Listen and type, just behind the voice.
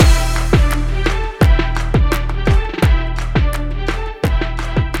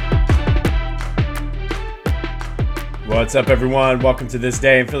What's up, everyone? Welcome to this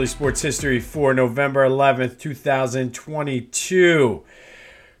day in Philly sports history for November 11th, 2022.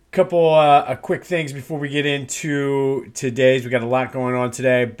 Couple quick things before we get into today's. We got a lot going on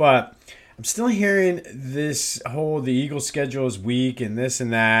today, but I'm still hearing this the Eagles schedule is weak and this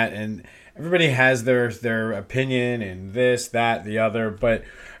and that, and everybody has their opinion and this, that, the other. But I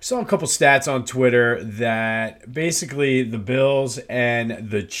saw a couple stats on Twitter that basically the Bills and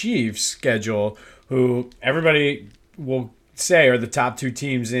the Chiefs schedule, who everybody will say are the top two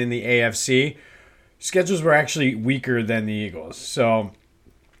teams in the AFC, schedules were actually weaker than the Eagles. So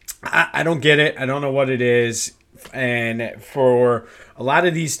I don't get it. I don't know what it is. And for a lot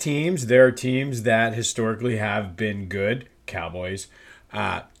of these teams, there are teams that historically have been good. Cowboys,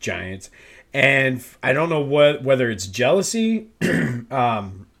 Giants. And I don't know whether it's jealousy,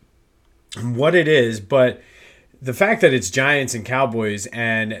 what it is, but the fact that it's Giants and Cowboys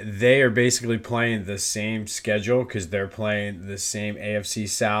and they are basically playing the same schedule because they're playing the same AFC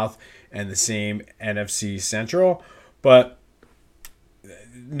South and the same NFC Central, but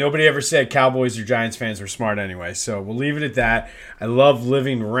nobody ever said Cowboys or Giants fans were smart anyway, so we'll leave it at that. I love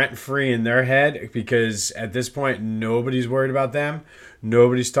living rent-free in their head because at this point, nobody's worried about them.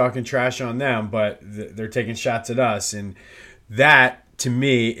 Nobody's talking trash on them, but they're taking shots at us. And that, to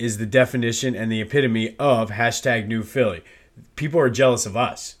me, is the definition and the epitome of hashtag New Philly. People are jealous of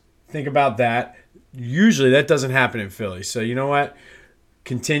us. Think about that. Usually that doesn't happen in Philly. So you know what?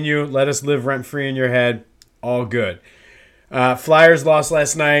 Continue. Let us live rent-free in your head. All good. Flyers lost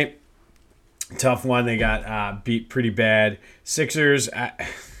last night. Tough one. They got beat pretty bad. Sixers,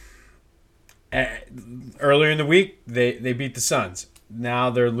 earlier in the week, they beat the Suns. Now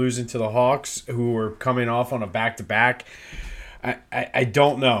they're losing to the Hawks, who are coming off on a back-to-back. I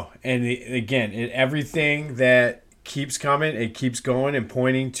don't know. And again, everything that keeps coming, it keeps going and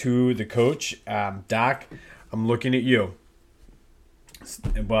pointing to the coach. Doc, I'm looking at you.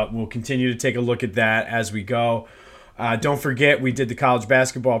 But we'll continue to take a look at that as we go. Don't forget, we did the college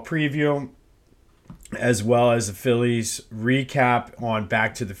basketball preview as well as the Phillies recap on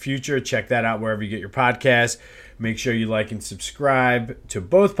Back to the Future. Check that out wherever you get your podcasts. Make sure you like and subscribe to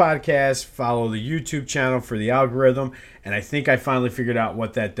both podcasts. Follow the YouTube channel for the algorithm. And I think I finally figured out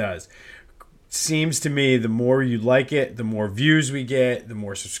what that does. Seems to me the more you like it, the more views we get, the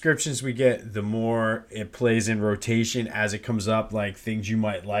more subscriptions we get, the more it plays in rotation as it comes up, like things you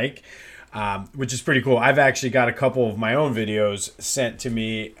might like. Which is pretty cool. I've actually got a couple of my own videos sent to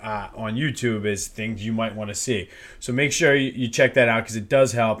me on YouTube as things you might want to see. So make sure you check that out because it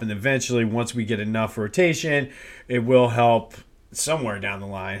does help. And eventually, once we get enough rotation, it will help somewhere down the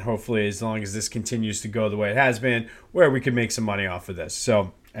line, hopefully, as long as this continues to go the way it has been, where we can make some money off of this.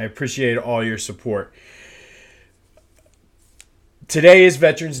 So I appreciate all your support. Today is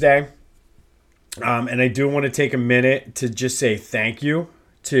Veterans Day. And I do want to take a minute to just say thank you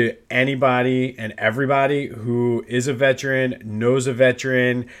to anybody and everybody who is a veteran, knows a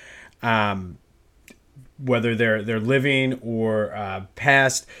veteran, whether they're living or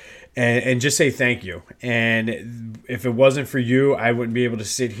past, and just say thank you. And if it wasn't for you, I wouldn't be able to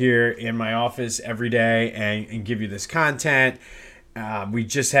sit here in my office every day and give you this content. We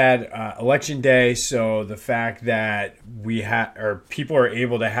just had election day, so the fact that people are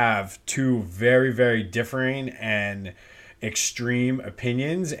able to have two very, very differing and extreme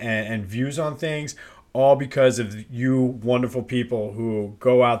opinions and views on things, all because of you wonderful people who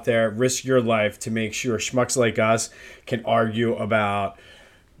go out there, risk your life to make sure schmucks like us can argue about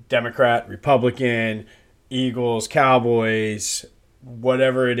Democrat, Republican, Eagles, Cowboys,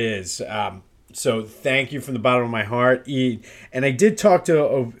 whatever it is. So thank you from the bottom of my heart. And I did talk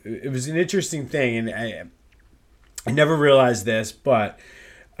to, it was an interesting thing, and I never realized this, but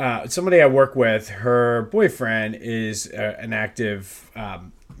somebody I work with, her boyfriend is an active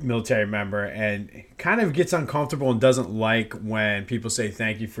military member and kind of gets uncomfortable and doesn't like when people say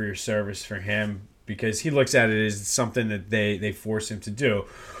thank you for your service for him because he looks at it as something that they force him to do.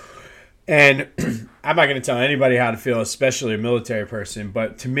 And I'm not going to tell anybody how to feel, especially a military person.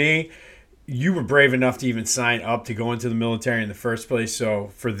 But to me, you were brave enough to even sign up to go into the military in the first place.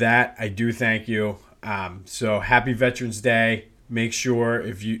 So for that, I do thank you. So happy Veterans Day. Make sure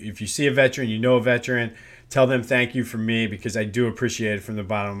if you see a veteran, you know a veteran, tell them thank you from me because I do appreciate it from the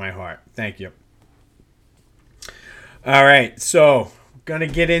bottom of my heart. Thank you. All right, so going to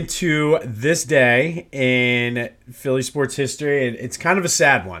get into this day in Philly sports history, and it's kind of a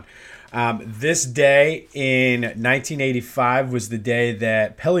sad one. This day in 1985 was the day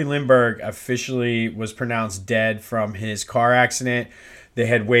that Pelle Lindbergh officially was pronounced dead from his car accident They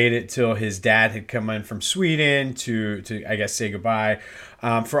had waited till his dad had come in from Sweden to I guess, say goodbye.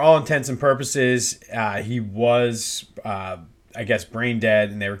 For all intents and purposes, he was, I guess, brain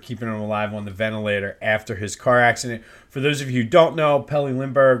dead, and they were keeping him alive on the ventilator after his car accident. For those of you who don't know, Pelle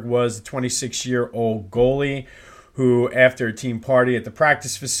Lindbergh was a 26-year-old goalie who, after a team party at the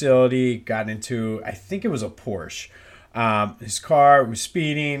practice facility, got into, I think it was a Porsche. His car was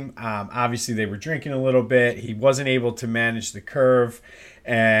speeding. Obviously, they were drinking a little bit. He wasn't able to manage the curve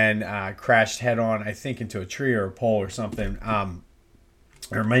and crashed head on, I think, into a tree or a pole or something.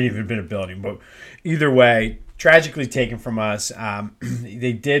 Or it might even have been a building. But either way, tragically taken from us.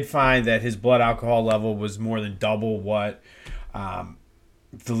 They did find that his blood alcohol level was more than double what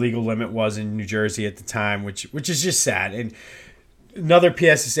the legal limit was in New Jersey at the time, which is just sad. And another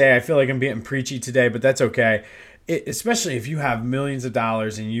PSA, I feel like I'm being preachy today, but that's okay. Especially if you have millions of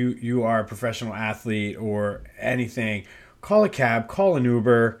dollars and you are a professional athlete or anything, call a cab, call an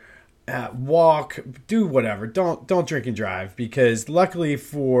Uber, walk, do whatever. Don't drink and drive, because luckily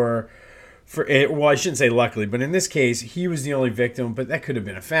for it, well, I shouldn't say luckily, but in this case, he was the only victim, but that could have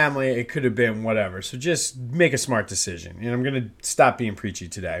been a family. It could have been whatever. So just make a smart decision. And I'm going to stop being preachy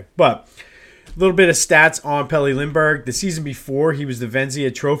today. But a little bit of stats on Pelle Lindbergh. The season before, he was the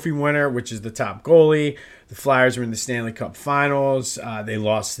Vezina Trophy winner, which is the top goalie. The Flyers were in the Stanley Cup Finals. They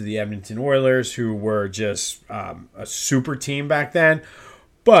lost to the Edmonton Oilers, who were just a super team back then.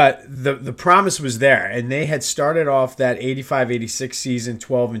 But the promise was there, and they had started off that 85-86 season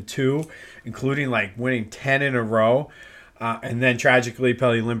 12-2, including like winning 10 in a row. And then tragically,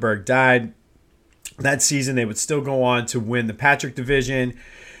 Pelle Lindbergh died. That season, they would still go on to win the Patrick Division.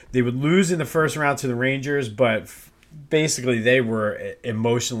 They would lose in the first round to the Rangers, but basically they were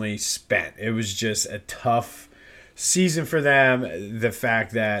emotionally spent. It was just a tough season for them. The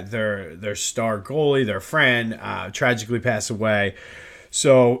fact that their star goalie, their friend, tragically passed away.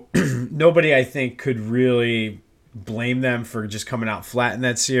 So nobody, I think, could really blame them for just coming out flat in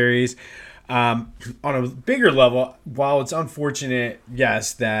that series. On a bigger level, while it's unfortunate,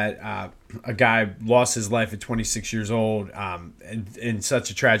 yes, that a guy lost his life at 26 years old in such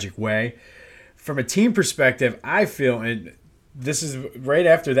a tragic way, from a team perspective, I feel, and this is right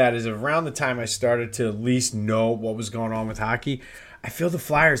after that, is around the time I started to at least know what was going on with hockey, I feel the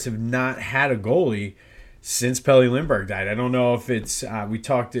Flyers have not had a goalie since Pelle Lindbergh died. I don't know if it's, we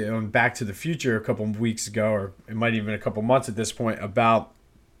talked on Back to the Future a couple of weeks ago, or it might even been a couple months at this point, about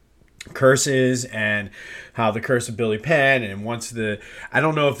curses and how the curse of Billy Penn, and I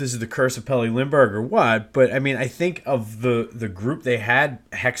don't know if this is the curse of Pelle Lindbergh or what, but I mean, I think of the group they had,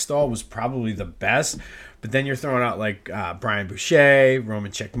 Hextall was probably the best, but then you're throwing out like Brian Boucher,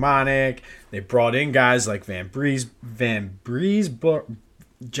 Roman Cechmanek. They brought in guys like Van Breeze,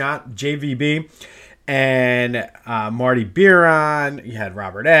 JVB, and Marty Biron. You had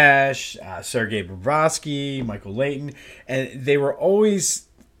Robert Ashe, Sergei Bobrovsky, Michael Layton, and they were always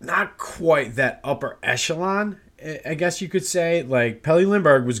not quite that upper echelon, I guess you could say. Like, Pelle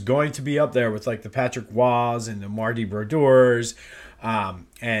Lindbergh was going to be up there with like the Patrick Roys and the Marty Brodeurs,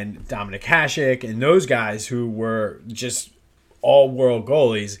 and Dominic Hasek, and those guys who were just all-world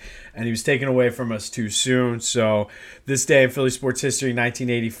goalies, and he was taken away from us too soon. So this day in Philly sports history,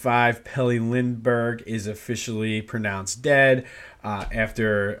 1985, Pelle Lindbergh is officially pronounced dead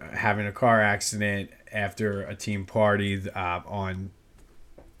after having a car accident after a team party on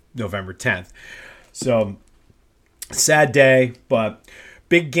November 10th. So sad day, but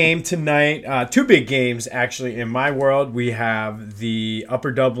big game tonight. Two big games, actually, in my world. We have the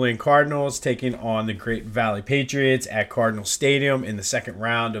Upper Dublin Cardinals taking on the Great Valley Patriots at Cardinal Stadium in the second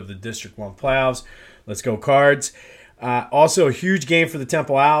round of the District 1 playoffs. Let's go Cards. Also, a huge game for the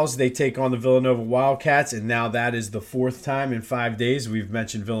Temple Owls. They take on the Villanova Wildcats, and now that is the fourth time in 5 days we've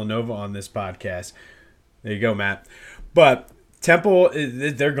mentioned Villanova on this podcast. There you go, Matt. But Temple,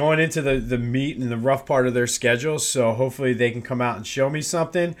 they're going into the meat and the rough part of their schedule, so hopefully they can come out and show me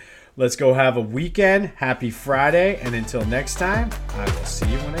something. Let's go have a weekend. Happy Friday, and until next time, I will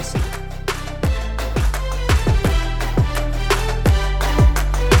see you when I see you.